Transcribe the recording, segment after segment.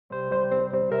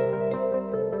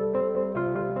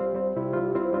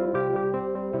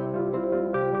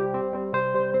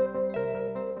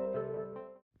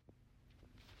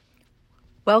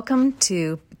Welcome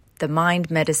to the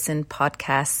Mind Medicine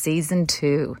Podcast Season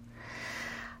 2.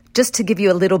 Just to give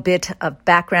you a little bit of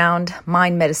background,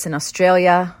 Mind Medicine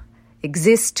Australia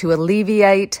exists to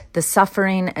alleviate the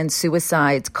suffering and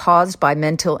suicides caused by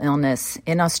mental illness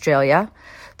in Australia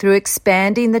through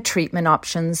expanding the treatment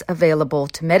options available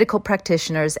to medical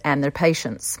practitioners and their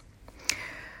patients.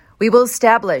 We will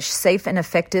establish safe and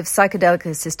effective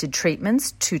psychedelic-assisted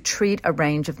treatments to treat a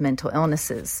range of mental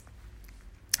illnesses.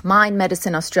 Mind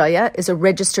Medicine Australia is a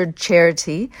registered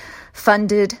charity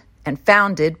funded and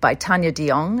founded by Tanya de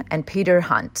Jong and Peter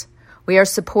Hunt. We are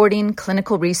supporting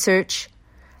clinical research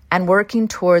and working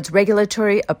towards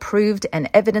regulatory approved and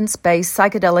evidence-based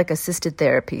psychedelic-assisted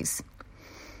therapies.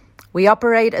 We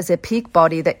operate as a peak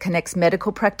body that connects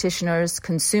medical practitioners,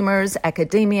 consumers,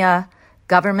 academia,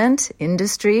 government,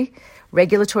 industry,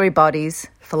 regulatory bodies,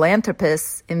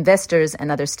 philanthropists, investors,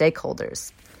 and other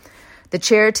stakeholders. The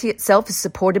charity itself is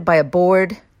supported by a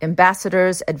board,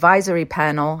 ambassadors, advisory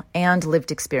panel, and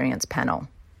lived experience panel.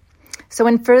 So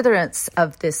in furtherance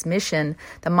of this mission,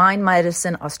 the Mind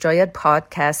Medicine Australia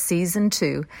podcast Season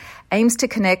 2 aims to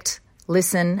connect,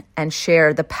 listen, and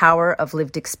share the power of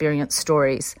lived experience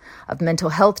stories of mental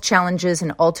health challenges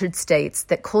and altered states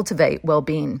that cultivate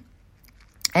well-being,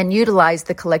 and utilize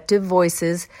the collective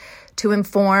voices to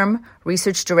inform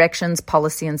research directions,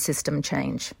 policy, and system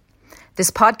change. This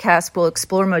podcast will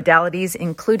explore modalities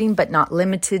including but not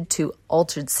limited to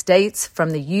altered states from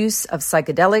the use of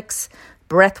psychedelics,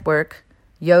 breathwork,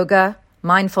 yoga,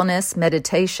 mindfulness,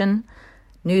 meditation,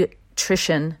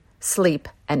 nutrition, sleep,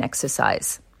 and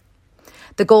exercise.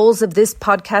 The goals of this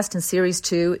podcast in Series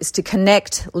 2 is to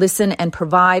connect, listen, and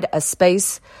provide a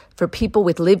space for people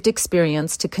with lived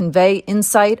experience to convey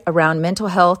insight around mental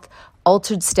health,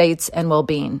 altered states, and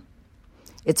well-being.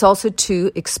 It's also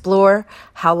to explore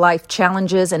how life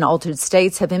challenges and altered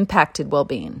states have impacted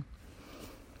well-being.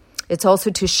 It's also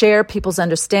to share people's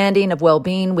understanding of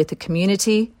well-being with the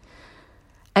community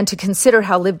and to consider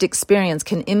how lived experience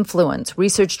can influence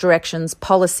research directions,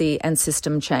 policy, and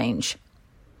system change.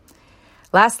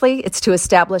 Lastly, it's to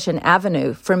establish an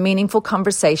avenue for meaningful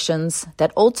conversations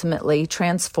that ultimately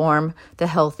transform the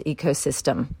health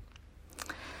ecosystem.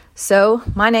 So,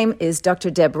 my name is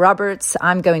Dr. Deb Roberts.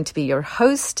 I'm going to be your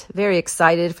host. Very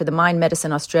excited for the Mind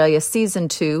Medicine Australia Season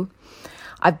 2.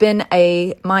 I've been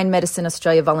a Mind Medicine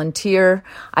Australia volunteer.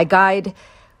 I guide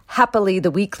happily the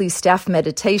weekly staff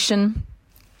meditation.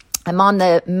 I'm on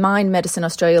the Mind Medicine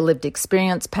Australia Lived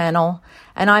Experience panel,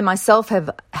 and I myself have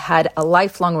had a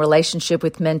lifelong relationship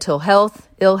with mental health,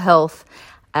 ill health,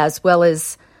 as well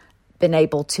as been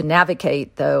able to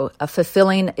navigate, though, a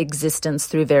fulfilling existence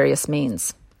through various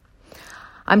means.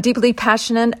 I'm deeply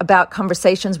passionate about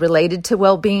conversations related to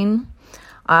well-being.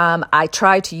 I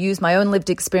try to use my own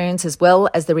lived experience as well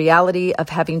as the reality of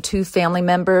having two family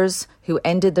members who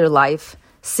ended their life,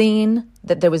 seeing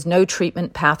that there was no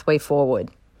treatment pathway forward.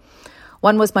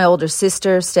 One was my older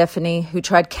sister, Stephanie, who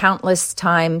tried countless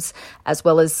times as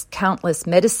well as countless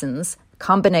medicines,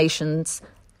 combinations,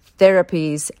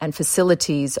 therapies, and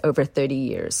facilities over 30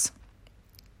 years.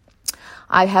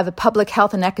 I have a public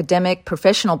health and academic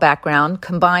professional background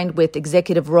combined with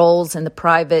executive roles in the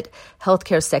private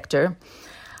healthcare sector,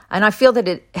 and I feel that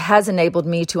it has enabled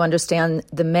me to understand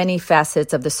the many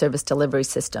facets of the service delivery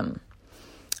system.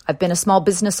 I've been a small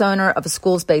business owner of a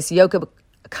schools-based yoga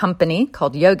company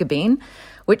called Yoga Bean,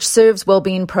 which serves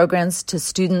well-being programs to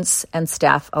students and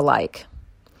staff alike.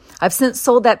 I've since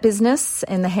sold that business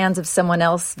in the hands of someone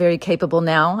else very capable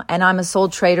now, and I'm a sole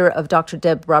trader of Dr.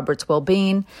 Deb Roberts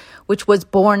Wellbeing, which was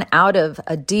born out of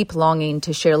a deep longing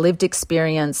to share lived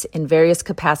experience in various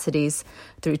capacities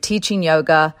through teaching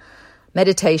yoga,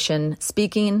 meditation,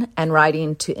 speaking, and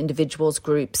writing to individuals,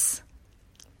 groups,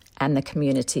 and the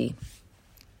community.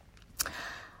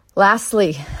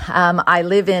 Lastly, I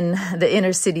live in the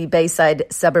inner city Bayside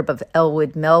suburb of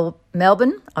Elwood,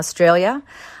 Melbourne, Australia.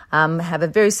 Have a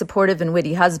very supportive and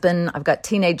witty husband. I've got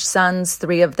teenage sons,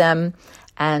 3 of them,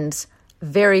 and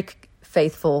very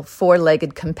faithful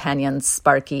 4-legged companions,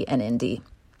 Sparky and Indy.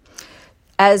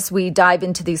 As we dive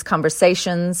into these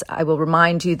conversations, I will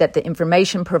remind you that the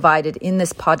information provided in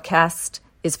this podcast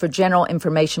is for general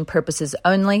information purposes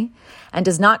only and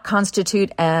does not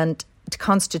constitute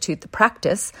the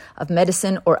practice of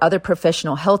medicine or other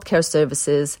professional healthcare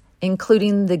services,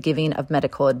 including the giving of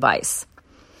medical advice.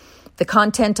 The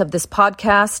content of this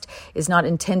podcast is not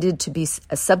intended to be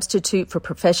a substitute for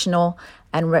professional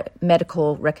and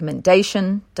medical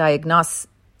recommendation, diagnosis,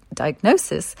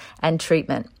 and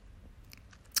treatment.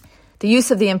 The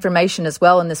use of the information as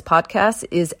well in this podcast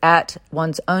is at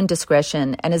one's own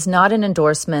discretion and is not an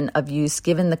endorsement of use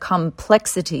given the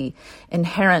complexity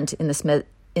inherent in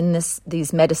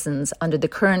these medicines under the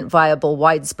current viable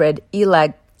widespread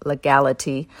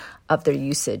illegality of their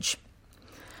usage.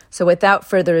 So without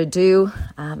further ado,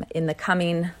 in the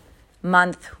coming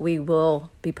month, we will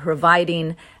be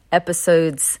providing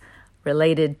episodes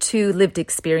related to lived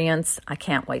experience. I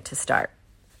can't wait to start.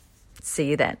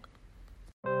 See you then.